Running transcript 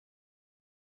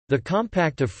The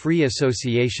Compact of Free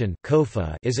Association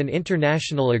is an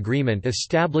international agreement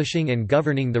establishing and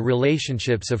governing the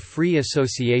relationships of free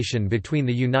association between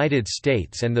the United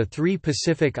States and the three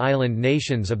Pacific Island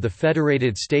nations of the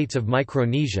Federated States of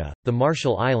Micronesia, the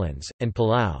Marshall Islands, and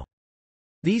Palau.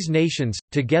 These nations,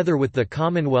 together with the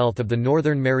Commonwealth of the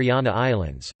Northern Mariana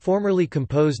Islands, formerly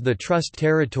composed the Trust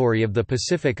Territory of the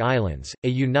Pacific Islands, a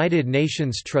United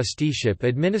Nations trusteeship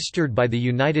administered by the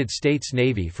United States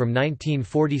Navy from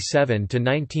 1947 to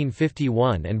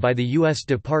 1951 and by the U.S.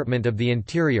 Department of the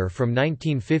Interior from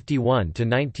 1951 to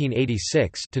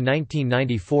 1986 to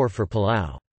 1994 for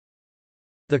Palau.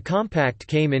 The compact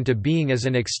came into being as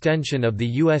an extension of the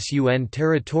U.S.-UN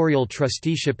Territorial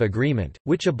Trusteeship Agreement,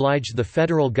 which obliged the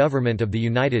federal government of the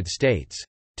United States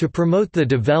to promote the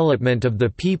development of the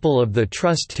people of the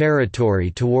trust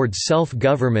territory towards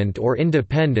self-government or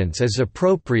independence as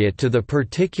appropriate to the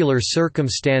particular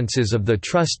circumstances of the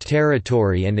trust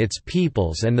territory and its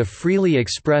peoples and the freely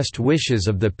expressed wishes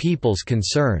of the peoples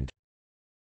concerned.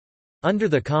 Under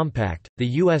the compact, the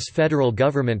U.S. federal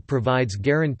government provides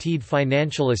guaranteed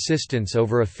financial assistance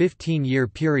over a 15-year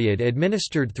period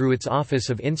administered through its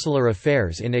Office of Insular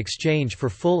Affairs in exchange for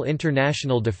full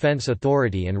international defense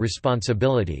authority and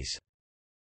responsibilities.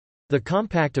 The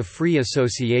Compact of Free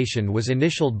Association was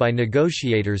initialed by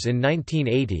negotiators in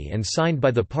 1980 and signed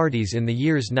by the parties in the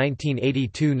years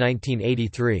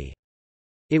 1982–1983.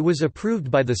 It was approved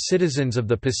by the citizens of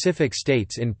the Pacific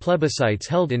states in plebiscites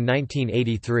held in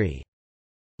 1983.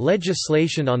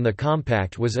 Legislation on the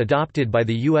compact was adopted by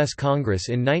the U.S. Congress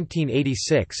in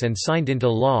 1986 and signed into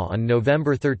law on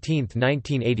November 13,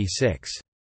 1986.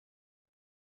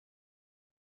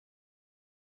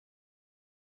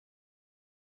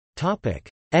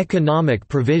 Economic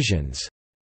provisions.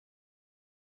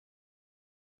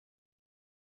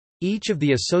 Each of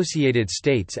the associated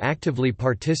states actively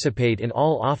participate in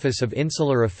all Office of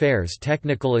Insular Affairs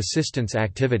technical assistance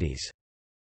activities.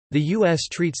 The U.S.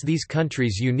 treats these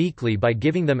countries uniquely by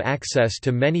giving them access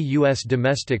to many U.S.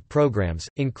 domestic programs,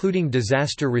 including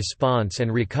disaster response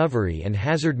and recovery and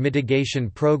hazard mitigation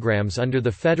programs under the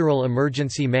Federal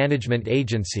Emergency Management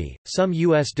Agency, some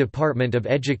U.S. Department of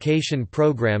Education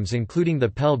programs including the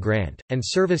Pell Grant, and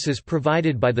services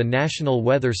provided by the National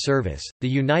Weather Service, the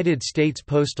United States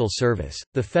Postal Service,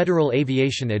 the Federal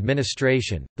Aviation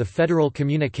Administration, the Federal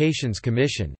Communications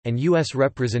Commission, and U.S.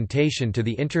 representation to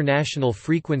the International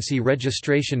Frequency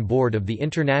Registration Board of the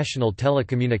International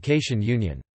Telecommunication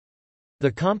Union.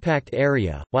 The compact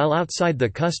area, while outside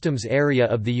the customs area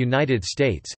of the United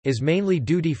States, is mainly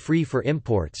duty-free for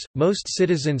imports. Most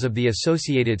citizens of the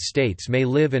associated states may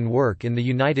live and work in the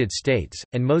United States,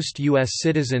 and most U.S.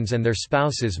 citizens and their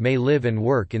spouses may live and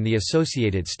work in the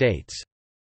associated states.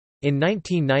 In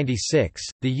 1996,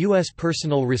 the U.S.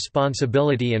 Personal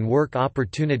Responsibility and Work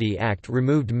Opportunity Act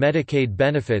removed Medicaid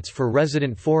benefits for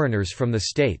resident foreigners from the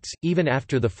states, even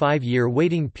after the 5-year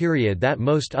waiting period that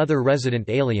most other resident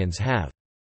aliens have.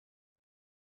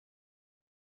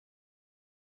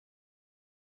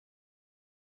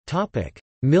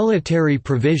 Military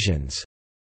provisions.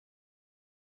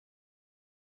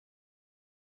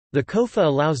 The COFA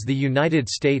allows the United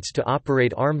States to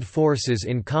operate armed forces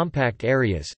in compact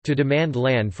areas, to demand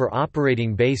land for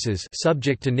operating bases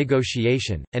subject to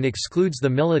negotiation, and excludes the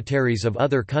militaries of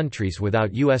other countries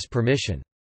without U.S. permission.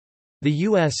 The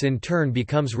U.S. in turn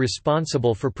becomes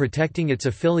responsible for protecting its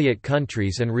affiliate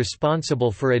countries and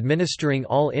responsible for administering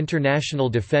all international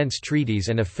defense treaties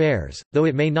and affairs, though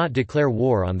it may not declare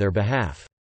war on their behalf.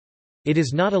 It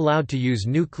is not allowed to use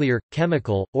nuclear,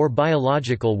 chemical, or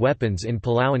biological weapons in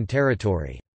Palauan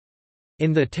territory.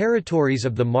 In the territories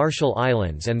of the Marshall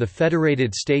Islands and the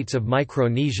Federated States of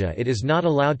Micronesia it is not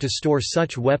allowed to store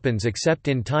such weapons except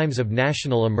in times of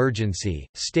national emergency,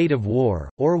 state of war,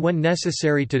 or when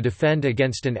necessary to defend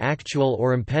against an actual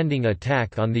or impending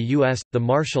attack on the U.S., the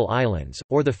Marshall Islands,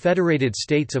 or the Federated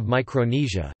States of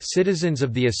Micronesia. Citizens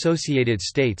of the associated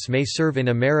states may serve in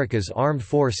America's armed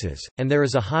forces, and there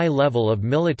is a high level of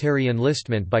military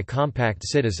enlistment by compact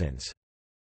citizens.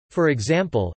 For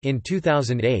example, in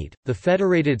 2008, the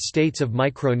Federated States of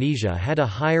Micronesia had a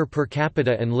higher per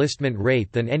capita enlistment rate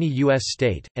than any U.S.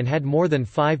 state, and had more than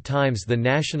 5 times the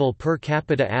national per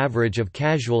capita average of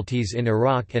casualties in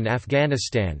Iraq and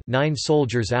Afghanistan, 9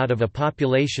 soldiers out of a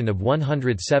population of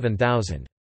 107,000.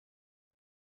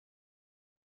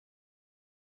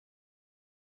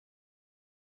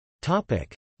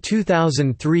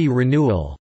 2003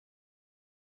 renewal.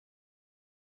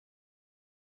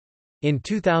 In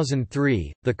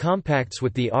 2003, the compacts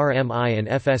with the RMI and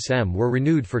FSM were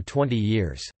renewed for 20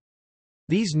 years.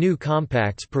 These new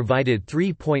compacts provided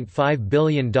 $3.5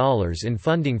 billion in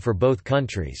funding for both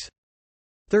countries.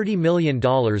 $30 million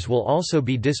will also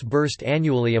be disbursed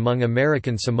annually among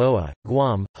American Samoa,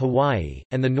 Guam, Hawaii,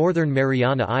 and the Northern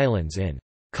Mariana Islands in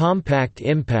Compact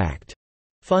Impact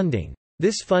funding.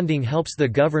 This funding helps the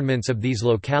governments of these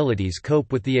localities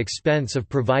cope with the expense of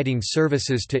providing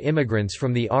services to immigrants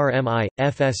from the RMI,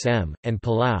 FSM, and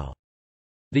Palau.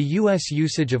 The U.S.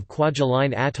 usage of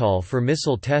Kwajalein Atoll for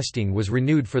missile testing was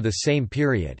renewed for the same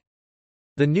period.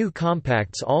 The new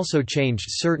compacts also changed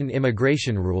certain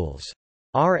immigration rules.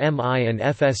 RMI and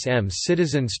FSM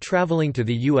citizens traveling to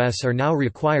the U.S. are now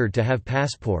required to have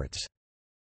passports.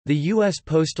 The U.S.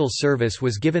 Postal Service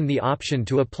was given the option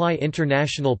to apply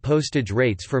international postage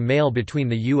rates for mail between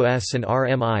the U.S. and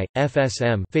RMI,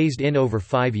 FSM phased in over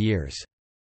 5 years.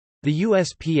 The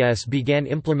USPS began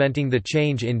implementing the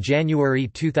change in January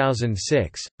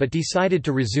 2006, but decided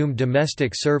to resume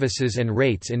domestic services and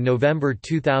rates in November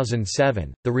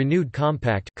 2007. The renewed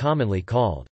compact, commonly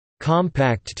called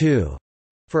Compact 2,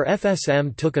 for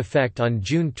FSM took effect on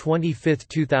June 25,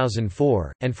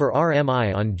 2004, and for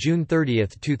RMI on June 30,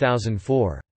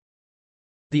 2004.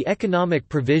 The economic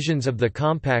provisions of the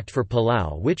Compact for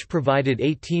Palau, which provided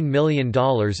 $18 million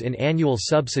in annual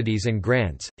subsidies and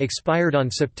grants, expired on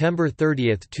September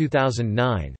 30,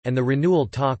 2009, and the renewal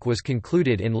talk was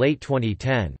concluded in late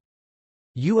 2010.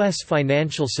 U.S.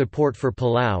 financial support for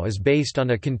Palau is based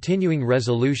on a continuing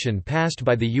resolution passed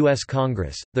by the U.S.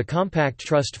 Congress. The Compact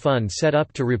Trust Fund set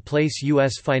up to replace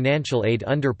U.S. financial aid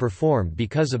underperformed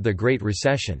because of the Great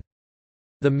Recession.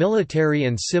 The military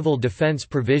and civil defense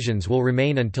provisions will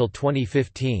remain until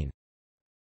 2015.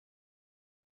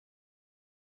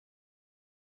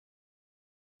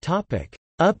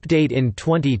 Update in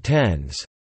 2010s.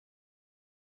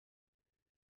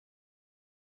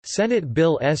 Senate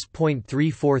Bill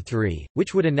S.343,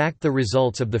 which would enact the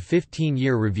results of the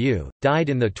 15-year review, died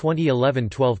in the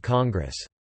 2011-12 Congress.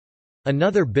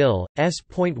 Another bill,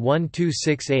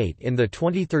 S.1268 in the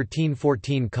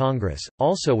 2013-14 Congress,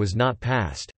 also was not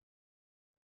passed.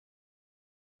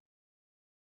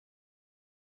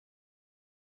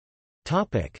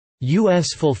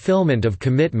 U.S. fulfillment of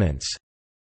commitments.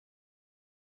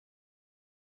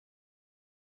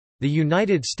 The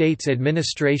United States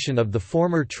administration of the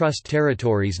former trust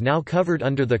territories now covered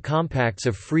under the Compacts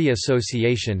of Free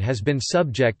Association has been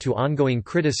subject to ongoing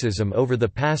criticism over the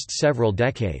past several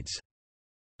decades.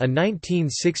 A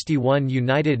 1961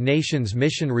 United Nations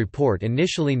mission report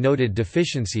initially noted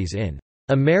deficiencies in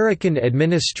American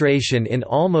administration in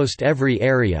almost every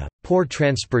area, poor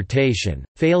transportation,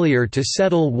 failure to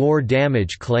settle war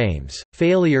damage claims,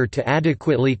 failure to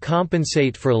adequately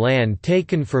compensate for land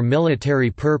taken for military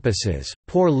purposes,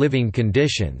 poor living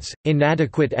conditions,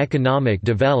 inadequate economic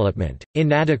development,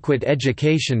 inadequate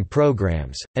education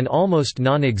programs, and almost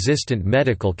non-existent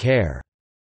medical care.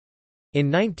 In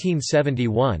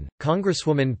 1971,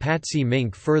 Congresswoman Patsy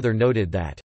Mink further noted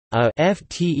that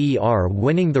FTER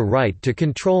winning the right to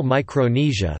control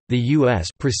Micronesia, the U.S.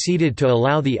 proceeded to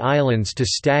allow the islands to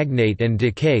stagnate and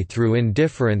decay through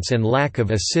indifference and lack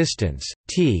of assistance.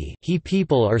 He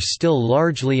people are still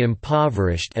largely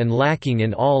impoverished and lacking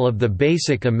in all of the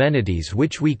basic amenities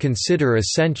which we consider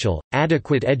essential,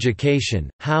 adequate education,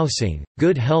 housing,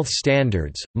 good health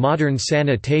standards, modern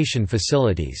sanitation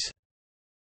facilities.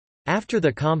 After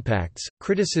the compacts,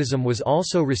 criticism was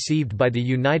also received by the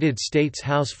United States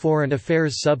House Foreign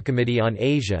Affairs Subcommittee on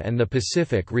Asia and the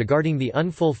Pacific regarding the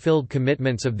unfulfilled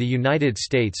commitments of the United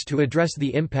States to address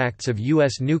the impacts of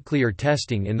U.S. nuclear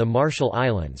testing in the Marshall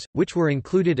Islands, which were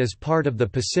included as part of the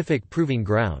Pacific Proving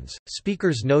Grounds.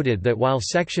 Speakers noted that while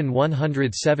Section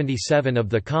 177 of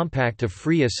the Compact of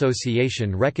Free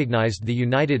Association recognized the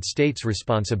United States'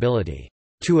 responsibility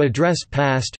to address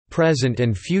past, present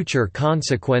and future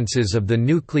consequences of the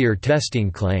nuclear testing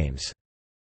claims.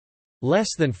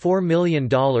 Less than $4 million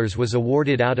was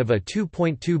awarded out of a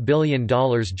 $2.2 billion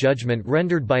judgment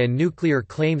rendered by a nuclear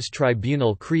claims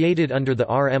tribunal created under the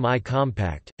RMI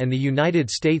Compact, and the United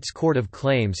States Court of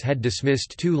Claims had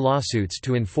dismissed 2 lawsuits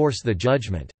to enforce the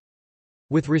judgment.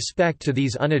 With respect to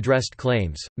these unaddressed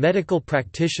claims, medical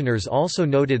practitioners also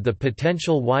noted the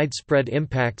potential widespread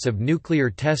impacts of nuclear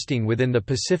testing within the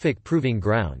Pacific Proving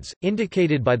Grounds,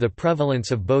 indicated by the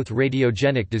prevalence of both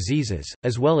radiogenic diseases,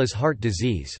 as well as heart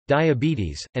disease,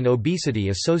 diabetes, and obesity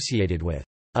associated with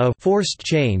a forced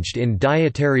change in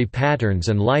dietary patterns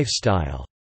and lifestyle,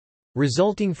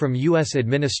 resulting from U.S.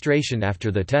 administration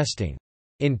after the testing.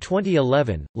 In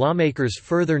 2011, lawmakers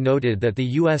further noted that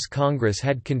the U.S. Congress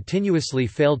had continuously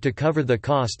failed to cover the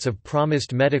costs of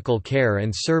promised medical care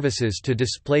and services to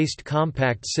displaced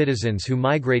compact citizens who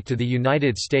migrate to the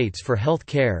United States for health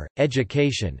care,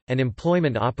 education, and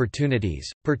employment opportunities,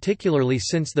 particularly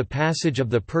since the passage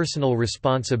of the Personal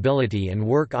Responsibility and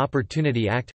Work Opportunity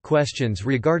Act. Questions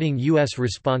regarding U.S.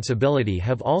 responsibility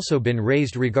have also been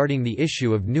raised regarding the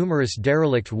issue of numerous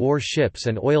derelict war ships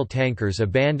and oil tankers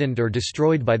abandoned or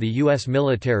destroyed by the U.S.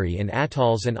 military in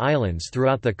atolls and islands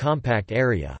throughout the compact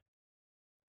area.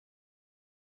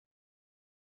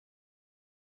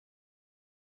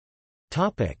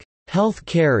 Health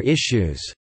care issues.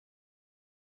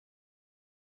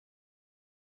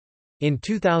 In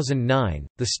 2009,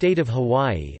 the state of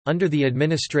Hawaii, under the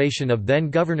administration of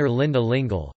then-Governor Linda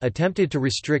Lingle, attempted to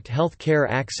restrict health care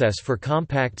access for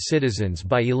compact citizens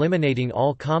by eliminating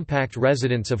all compact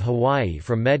residents of Hawaii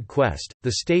from MedQuest,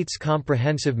 the state's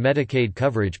comprehensive Medicaid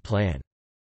coverage plan.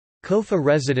 COFA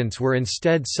residents were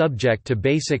instead subject to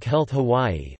Basic Health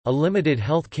Hawaii, a limited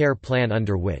health care plan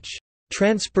under which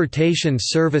transportation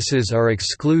services are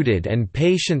excluded and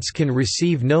patients can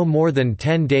receive no more than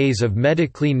 10 days of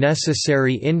medically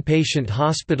necessary inpatient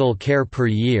hospital care per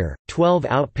year, 12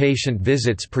 outpatient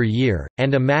visits per year,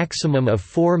 and a maximum of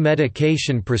 4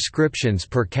 medication prescriptions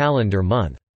per calendar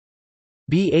month.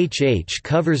 BHH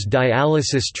covers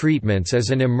dialysis treatments as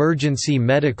an emergency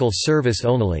medical service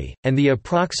only, and the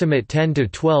approximate 10 to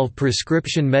 12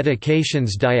 prescription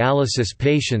medications dialysis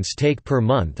patients take per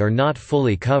month are not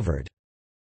fully covered.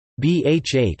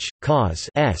 BHH cause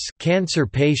cancer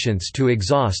patients to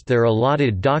exhaust their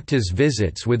allotted doctor's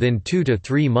visits within 2 to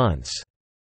 3 months.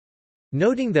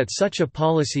 Noting that such a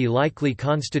policy likely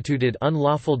constituted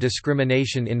unlawful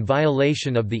discrimination in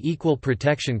violation of the Equal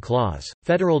Protection Clause,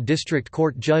 Federal District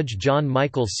Court Judge John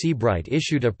Michael Seabright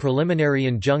issued a preliminary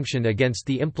injunction against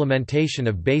the implementation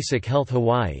of Basic Health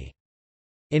Hawaii.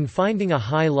 In finding a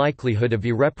high likelihood of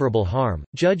irreparable harm,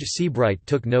 Judge Seabright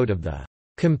took note of the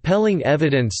compelling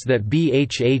evidence that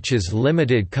BHH's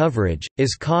limited coverage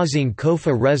is causing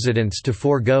COFA residents to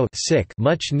forego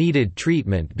much-needed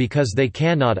treatment because they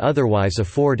cannot otherwise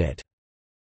afford it.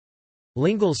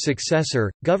 Lingle's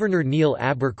successor, Governor Neil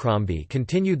Abercrombie,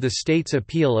 continued the state's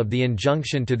appeal of the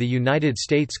injunction to the United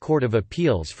States Court of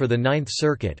Appeals for the Ninth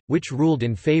Circuit, which ruled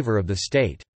in favor of the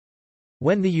state.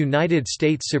 When the United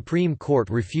States Supreme Court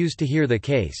refused to hear the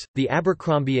case, the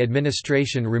Abercrombie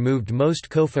administration removed most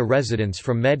COFA residents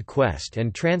from MedQuest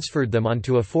and transferred them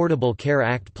onto Affordable Care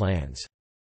Act plans.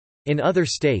 In other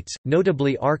states,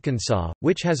 notably Arkansas,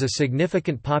 which has a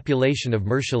significant population of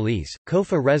Marshallese,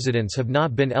 COFA residents have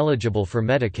not been eligible for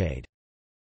Medicaid.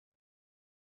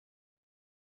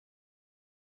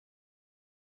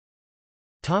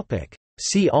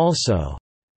 See also: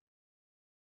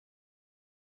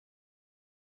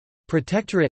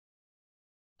 Protectorate,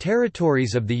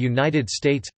 Territories of the United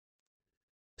States,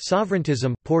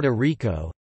 Sovereigntism, Puerto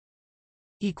Rico.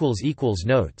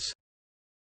 Notes